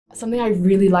Something I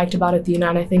really liked about Athena,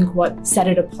 and I think what set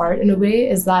it apart in a way,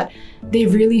 is that they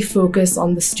really focus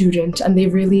on the student and they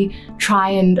really try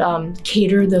and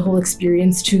cater the whole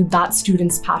experience to that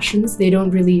student's passions. They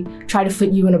don't really try to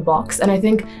fit you in a box. And I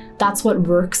think that's what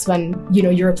works when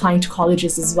you're applying to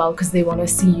colleges as well, because they want to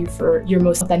see you for your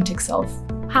most authentic self.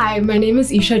 Hi, my name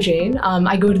is Isha Jain.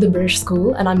 I go to the British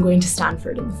school and I'm going to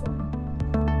Stanford in the fall.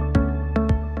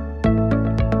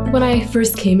 When I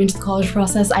first came into the college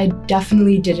process, I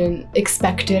definitely didn't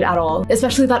expect it at all,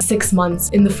 especially that 6 months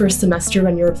in the first semester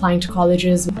when you're applying to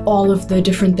colleges, all of the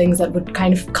different things that would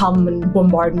kind of come and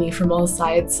bombard me from all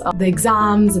sides. The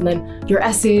exams and then your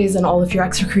essays and all of your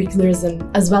extracurriculars, and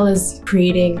as well as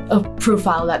creating a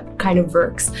profile that kind of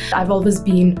works. I've always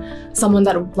been someone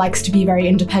that likes to be very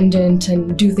independent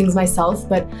and do things myself,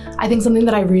 but I think something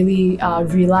that I really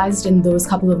realized in those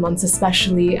couple of months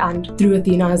especially, and through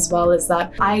Athena as well, is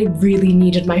that I really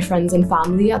needed my friends and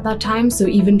family at that time. So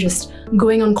even just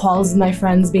going on calls with my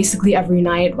friends basically every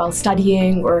night while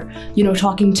studying, or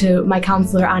talking to my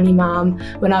counselor Annie ma'am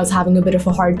when I was having a bit of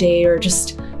a hard day, or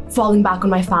just falling back on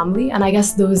my family. And I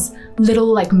guess those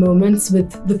little moments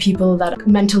with the people that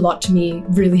meant a lot to me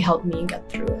really helped me get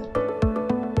through it.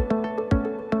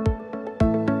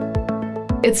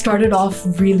 It started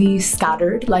off really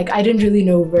scattered. I didn't really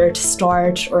know where to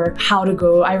start or how to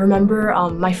go. I remember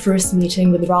my first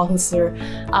meeting with Rahul sir.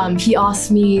 He asked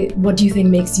me, "What do you think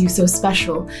makes you so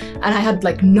special?" And I had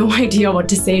no idea what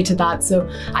to say to that. So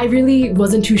I really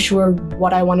wasn't too sure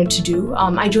what I wanted to do.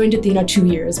 I joined Athena 2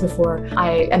 years before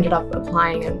I ended up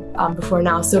applying, and before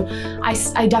now. So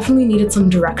I definitely needed some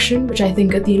direction, which I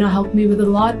think Athena helped me with a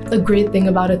lot. The great thing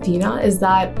about Athena is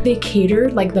that they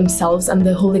cater themselves and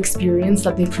the whole experience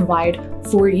that they provide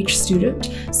for each student.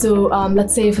 So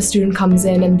let's say if a student comes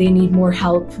in and they need more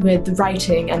help with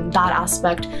writing and that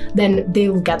aspect, then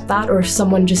they'll get that. Or if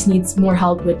someone just needs more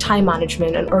help with time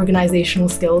management and organizational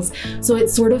skills. So it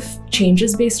sort of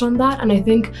changes based on that. And I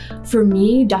think for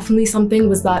me, definitely something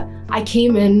was that I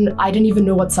came in, I didn't even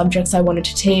know what subjects I wanted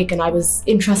to take, and I was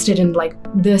interested in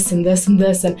this and this and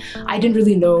this, and I didn't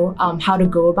really know how to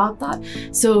go about that.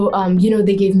 So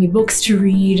they gave me books to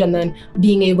read, and then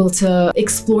being able to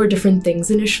explore different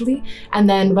things initially. And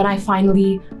then when I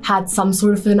finally had some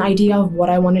sort of an idea of what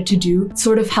I wanted to do,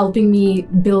 sort of helping me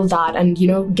build that and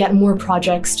get more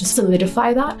projects to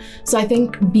solidify that. So I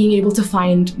think being able to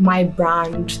find my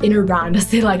brand, inner brand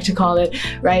as they like to call it,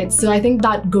 right? So I think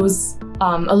that goes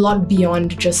a lot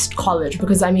beyond just college,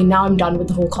 because now I'm done with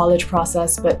the whole college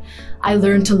process, but I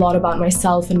learned a lot about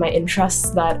myself and my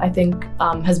interests that I think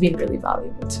has been really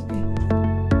valuable to me.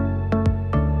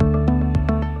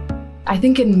 I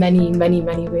think in many, many,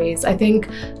 many ways. I think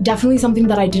definitely something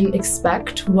that I didn't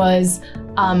expect was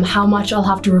how much I'll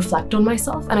have to reflect on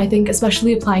myself. And I think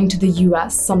especially applying to the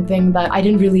US, something that I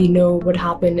didn't really know would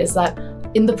happen is that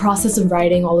in the process of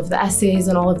writing all of the essays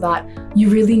and all of that, you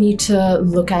really need to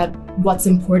look at what's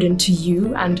important to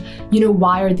you, and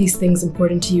why are these things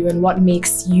important to you, and what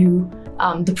makes you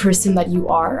the person that you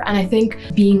are. And I think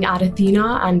being at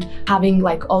Athena and having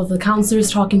all of the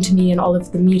counselors talking to me and all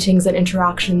of the meetings and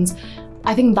interactions,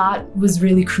 I think that was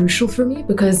really crucial for me,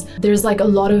 because there's a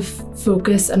lot of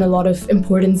focus and a lot of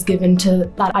importance given to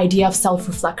that idea of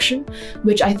self-reflection,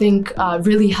 which I think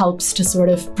really helps to sort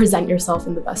of present yourself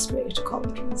in the best way to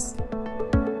colleges.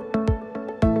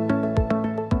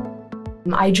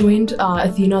 I joined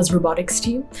Athena's robotics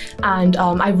team, and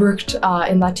I worked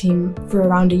in that team for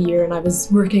around a year, and I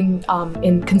was working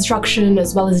in construction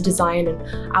as well as design and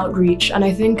outreach. And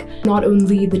I think not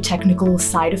only the technical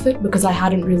side of it, because I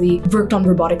hadn't really worked on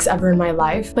robotics ever in my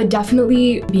life, but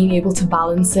definitely being able to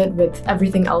balance it with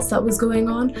everything else that was going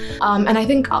on. And I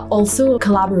think also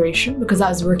collaboration, because I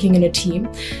was working in a team,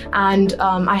 and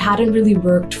I hadn't really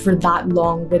worked for that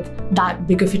long with that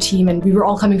big of a team, and we were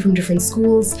all coming from different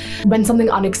schools. When something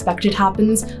unexpected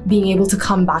happens, being able to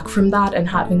come back from that and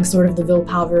having sort of the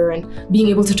willpower and being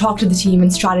able to talk to the team and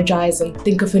strategize and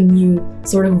think of a new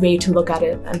sort of way to look at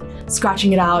it, and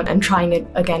scratching it out and trying it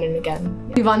again and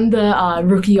again. We won the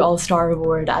Rookie All-Star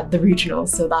Award at the regionals,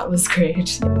 so that was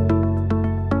great.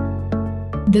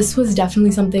 This was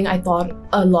definitely something I thought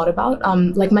a lot about.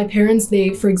 My parents,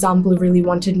 they, for example, really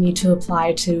wanted me to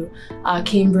apply to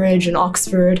Cambridge and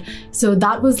Oxford. So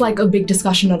that was a big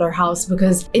discussion at our house,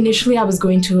 because initially I was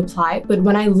going to apply, but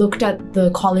when I looked at the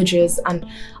colleges and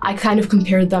I kind of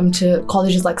compared them to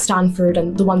colleges like Stanford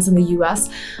and the ones in the US,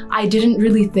 I didn't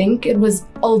really think it was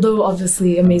although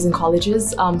obviously amazing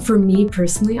colleges, for me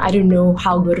personally, I didn't know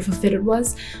how good of a fit it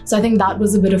was. So I think that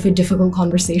was a bit of a difficult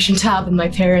conversation to have with my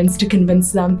parents to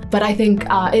convince them. But I think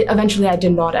eventually I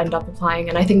did not end up applying,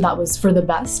 and I think that was for the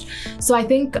best. So I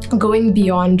think going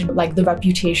beyond like the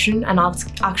reputation and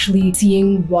actually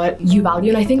seeing what you value,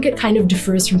 and I think it kind of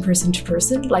differs from person to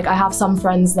person. Like I have some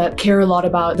friends that care a lot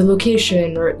about the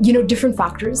location or, you know, different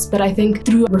factors, but I think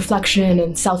through reflection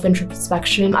and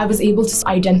self-introspection, I was able to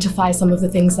identify some of the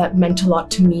things that meant a lot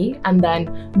to me, and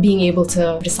then being able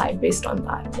to decide based on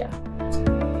that. Yeah.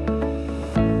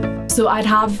 So I'd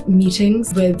have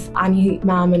meetings with Annie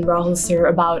ma'am and Rahul sir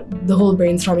about the whole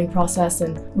brainstorming process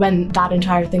and when that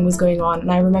entire thing was going on.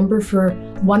 And I remember for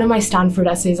one of my Stanford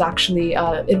essays, actually,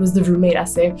 it was the roommate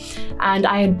essay, and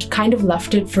I had kind of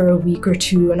left it for a week or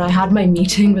two, and I had my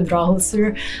meeting with Rahul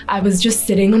sir. I was just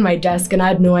sitting on my desk and I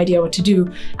had no idea what to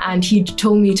do, and he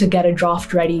told me to get a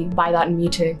draft ready by that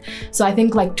meeting. So I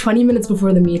think like 20 minutes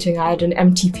before the meeting, I had an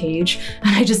empty page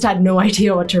and I just had no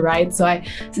idea what to write. So I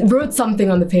wrote something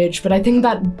on the page, but I think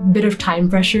that bit of time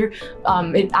pressure,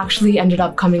 it actually ended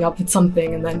up coming up with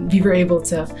something, and then we were able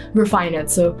to refine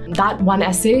it. So that one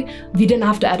essay, we didn't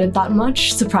have to edit that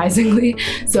much, surprisingly.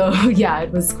 So yeah,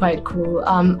 it was quite cool.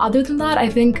 Other than that, I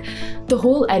think the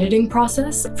whole editing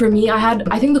process, for me,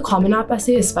 I think the Common App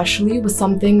essay especially was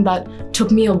something that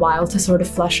took me a while to sort of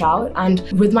flesh out. And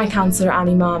with my counselor,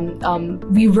 Annie ma'am,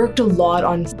 we worked a lot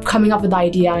on coming up with the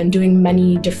idea and doing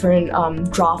many different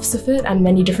drafts of it, and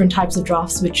many different types of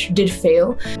drafts, which did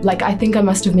fail. Like I think I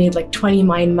must have made like 20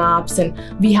 mind maps, and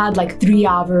we had like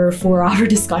 3-hour, 4-hour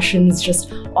discussions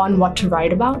just on what to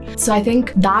write about. So I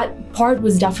think that part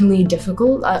was definitely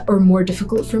difficult, or more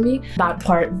difficult for me. That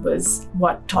part was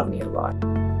what taught me a lot.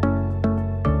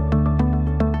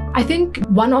 I think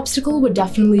one obstacle would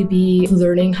definitely be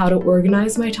learning how to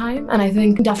organize my time. And I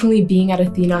think definitely being at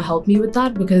Athena helped me with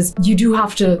that, because you do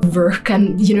have to work,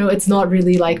 and you know, it's not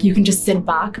really like you can just sit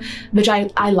back, which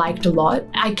I liked a lot.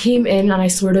 I came in and I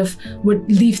sort of would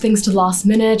leave things to the last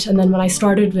minute. And then when I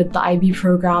started with the IB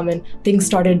program and things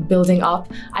started building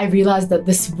up, I realized that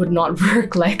this would not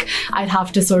work. Like I'd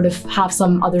have to sort of have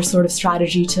some other sort of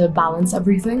strategy to balance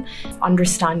everything,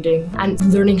 understanding and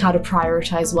learning how to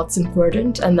prioritize what's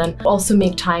important, and then also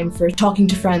make time for talking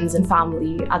to friends and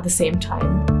family at the same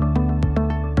time.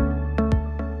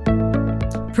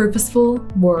 Purposeful,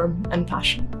 warm, and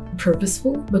passionate.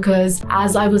 Purposeful because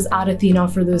as I was at Athena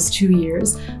for those 2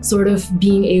 years, sort of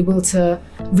being able to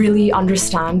really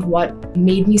understand what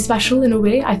made me special in a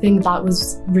way, I think that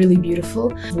was really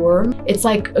beautiful. Warm, it's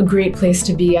like a great place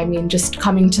to be. I mean, just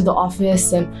coming to the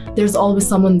office and there's always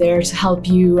someone there to help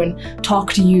you and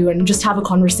talk to you and just have a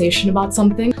conversation about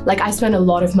something. Like I spent a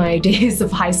lot of my days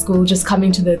of high school just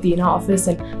coming to the Athena office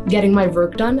and getting my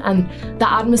work done, and the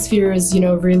atmosphere is, you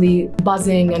know, really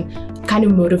buzzing and kind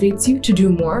of motivates you to do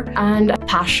more. And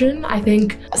passion, I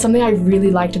think something I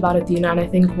really liked about Athena, and I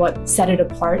think what set it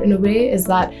apart in a way, is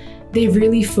that they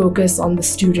really focus on the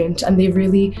student, and they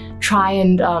really try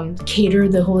and cater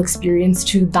the whole experience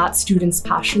to that student's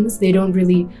passions. They don't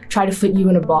really try to fit you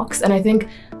in a box. And I think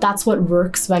that's what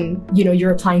works when, you know,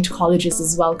 you're applying to colleges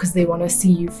as well, because they want to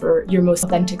see you for your most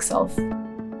authentic self.